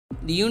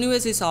the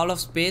universe is all of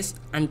space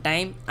and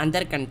time and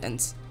their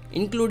contents,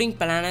 including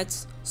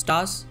planets,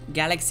 stars,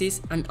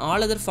 galaxies and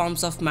all other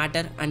forms of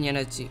matter and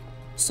energy.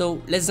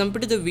 So let's jump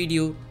into the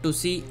video to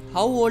see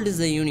how old is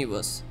the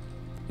universe.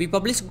 We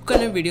publish good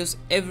content videos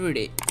every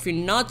day. If you're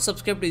not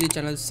subscribed to the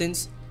channel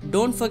since,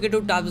 don't forget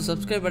to tap the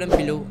subscribe button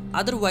below,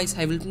 otherwise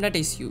I will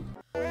hypnotize you.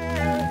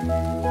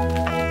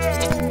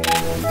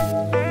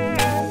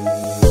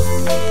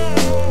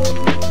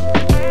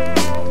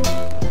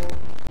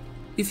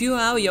 If you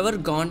have ever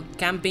gone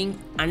camping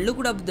and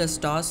looked up the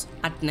stars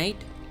at night,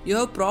 you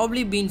have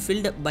probably been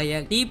filled by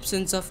a deep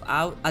sense of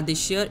awe at the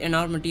sheer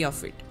enormity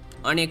of it.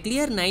 On a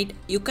clear night,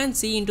 you can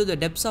see into the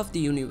depths of the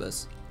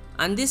universe,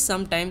 and this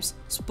sometimes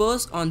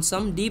spurs on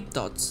some deep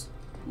thoughts.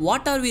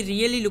 What are we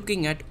really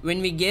looking at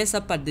when we gaze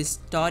up at this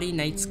starry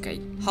night sky?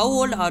 How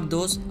old are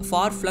those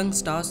far-flung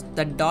stars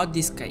that dot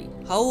the sky?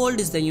 How old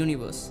is the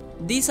universe?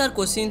 These are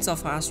questions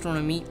of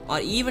astronomy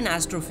or even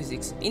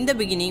astrophysics. In the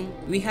beginning,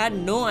 we had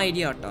no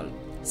idea at all.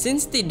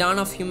 Since the dawn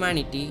of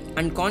humanity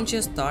and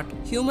conscious thought,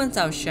 humans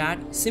have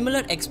shared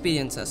similar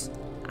experiences.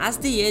 As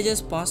the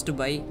ages passed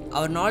by,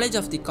 our knowledge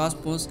of the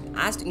cosmos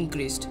has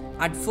increased.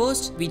 At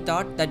first, we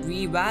thought that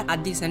we were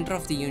at the center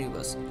of the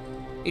universe.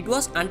 It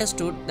was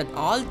understood that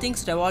all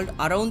things revolved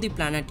around the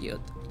planet Earth.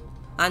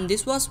 And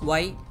this was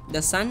why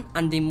the sun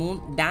and the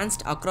moon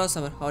danced across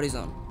our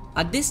horizon.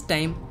 At this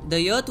time,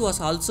 the Earth was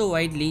also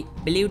widely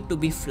believed to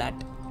be flat.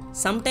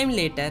 Sometime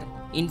later,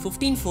 in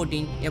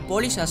 1514, a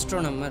Polish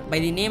astronomer by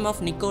the name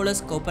of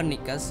Nicolaus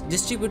Copernicus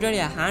distributed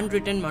a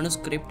handwritten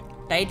manuscript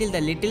titled The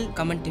Little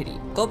Commentary.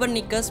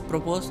 Copernicus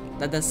proposed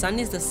that the sun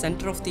is the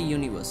center of the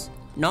universe,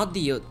 not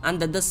the Earth, and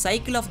that the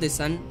cycle of the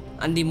sun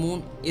and the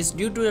moon is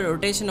due to the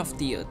rotation of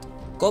the Earth.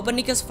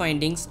 Copernicus'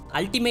 findings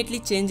ultimately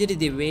changed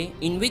the way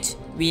in which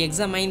we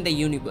examine the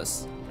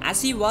universe,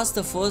 as he was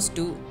the first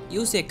to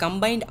use a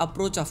combined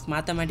approach of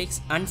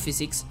mathematics and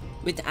physics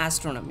with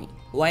astronomy.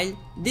 While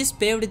this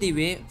paved the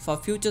way for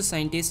future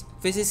scientists,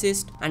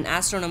 physicists and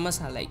astronomers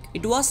alike,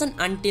 it wasn't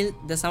until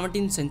the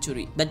 17th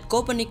century that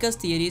Copernicus'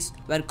 theories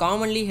were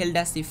commonly held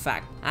as the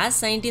fact. As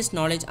scientists'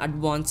 knowledge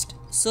advanced,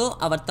 so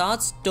our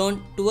thoughts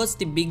turned towards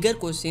the bigger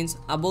questions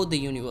about the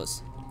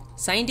universe.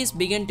 Scientists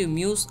began to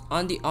muse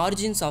on the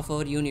origins of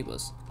our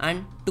universe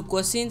and to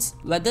questions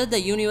whether the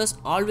universe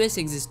always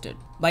existed.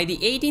 By the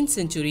 18th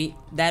century,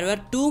 there were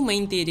two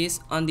main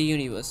theories on the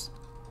universe.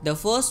 The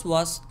first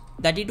was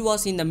that it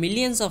was in the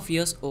millions of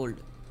years old.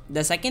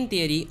 The second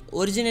theory,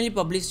 originally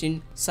published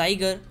in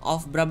Siger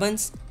of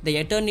Brabant's The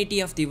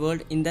Eternity of the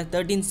World in the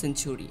 13th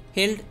century,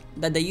 held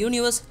that the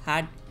universe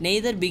had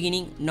neither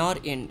beginning nor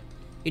end.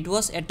 It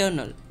was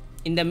eternal.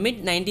 In the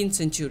mid-19th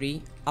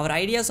century, our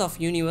ideas of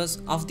universe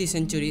of the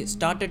century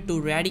started to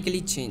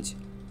radically change.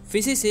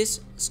 Physicists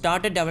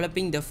started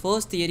developing the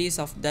first theories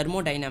of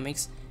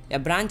thermodynamics, a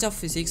branch of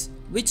physics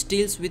which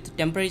deals with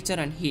temperature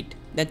and heat.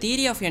 The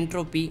theory of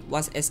entropy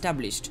was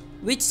established,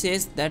 which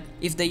says that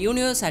if the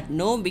universe had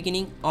no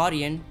beginning or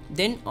end,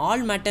 then all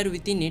matter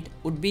within it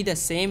would be the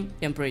same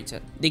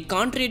temperature. They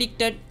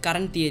contradicted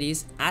current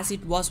theories, as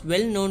it was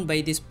well known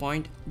by this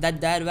point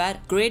that there were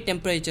great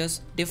temperature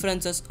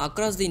differences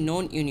across the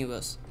known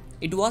universe.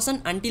 It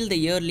wasn't until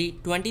the early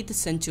 20th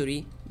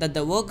century that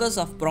the workers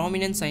of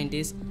prominent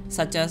scientists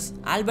such as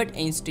Albert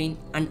Einstein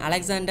and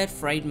Alexander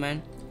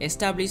Friedman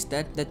established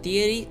that the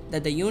theory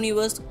that the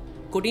universe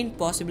couldn't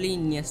possibly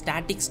in a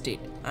static state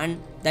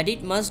and that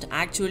it must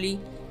actually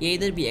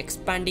either be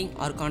expanding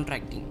or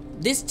contracting.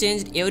 This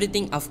changed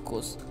everything, of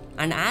course,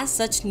 and as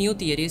such new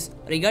theories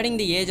regarding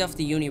the age of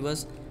the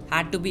universe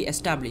had to be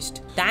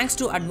established. Thanks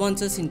to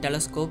advances in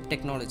telescope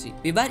technology,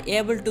 we were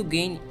able to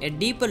gain a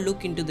deeper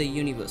look into the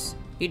universe.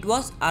 It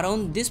was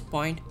around this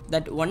point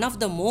that one of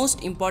the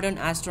most important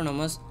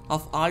astronomers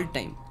of all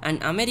time,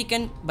 an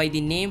American by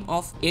the name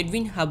of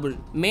Edwin Hubble,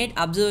 made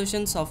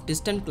observations of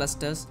distant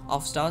clusters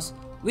of stars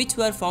which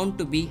were found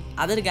to be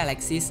other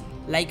galaxies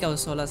like our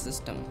solar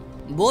system.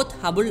 Both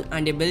Hubble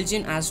and a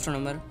Belgian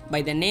astronomer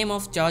by the name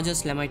of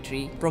Georges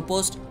Lemaitre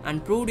proposed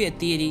and proved a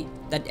theory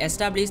that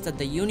established that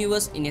the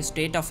universe in a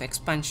state of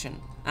expansion.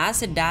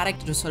 As a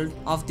direct result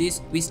of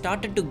this, we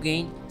started to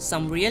gain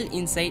some real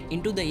insight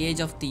into the age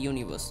of the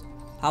universe.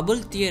 Hubble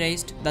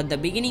theorized that the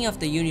beginning of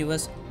the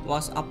universe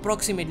was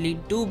approximately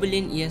 2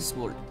 billion years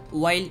old.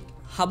 While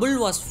Hubble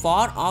was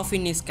far off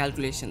in his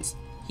calculations,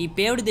 he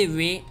paved the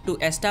way to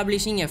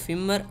establishing a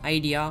firmer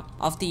idea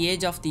of the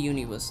age of the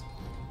universe.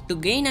 To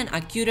gain an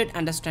accurate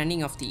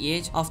understanding of the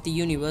age of the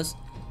universe,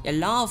 a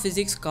law of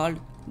physics called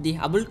the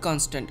Hubble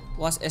Constant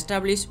was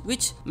established,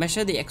 which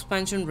measured the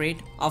expansion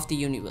rate of the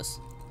universe.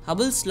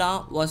 Hubble's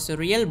law was a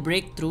real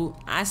breakthrough,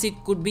 as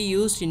it could be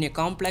used in a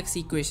complex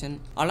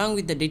equation along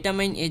with the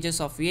determined ages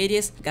of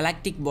various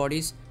galactic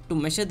bodies to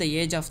measure the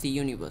age of the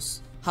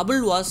universe.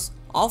 Hubble was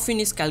off in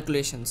his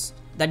calculations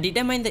that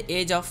determined the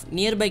age of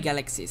nearby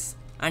galaxies,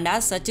 and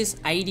as such his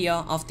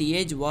idea of the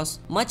age was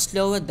much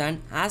lower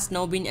than has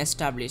now been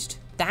established.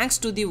 Thanks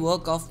to the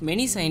work of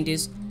many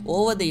scientists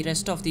over the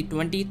rest of the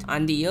 20th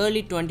and the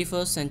early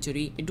 21st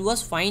century, it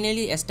was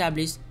finally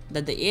established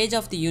that the age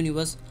of the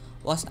universe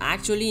was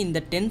actually in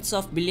the tens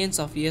of billions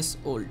of years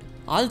old.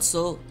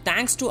 Also,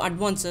 thanks to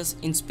advances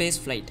in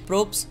spaceflight,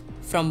 probes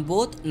from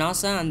both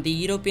NASA and the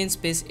European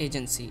Space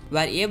Agency were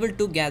able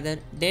to gather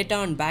data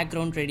on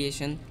background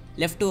radiation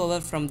left over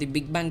from the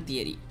Big Bang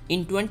theory.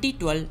 In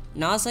 2012,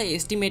 NASA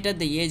estimated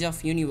the age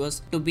of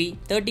universe to be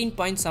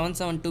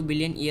 13.772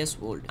 billion years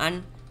old,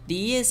 and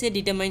the ESA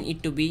determined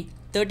it to be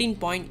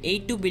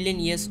 13.82 billion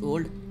years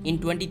old in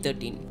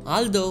 2013.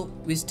 Although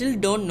we still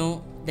don't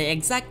know the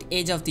exact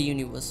age of the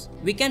universe,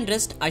 we can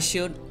rest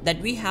assured that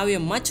we have a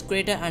much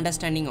greater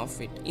understanding of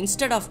it,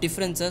 instead of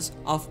differences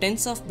of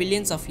tens of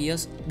billions of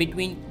years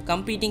between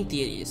competing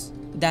theories.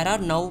 There are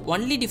now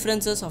only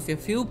differences of a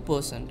few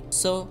 %.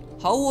 So,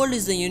 how old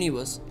is the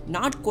universe?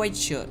 Not quite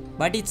sure,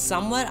 but it's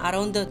somewhere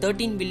around the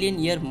 13 billion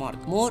year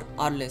mark, more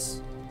or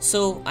less.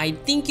 So, I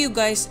think you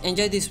guys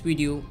enjoyed this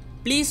video.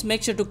 Please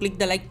make sure to click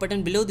the like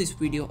button below this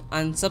video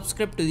and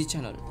subscribe to the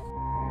channel.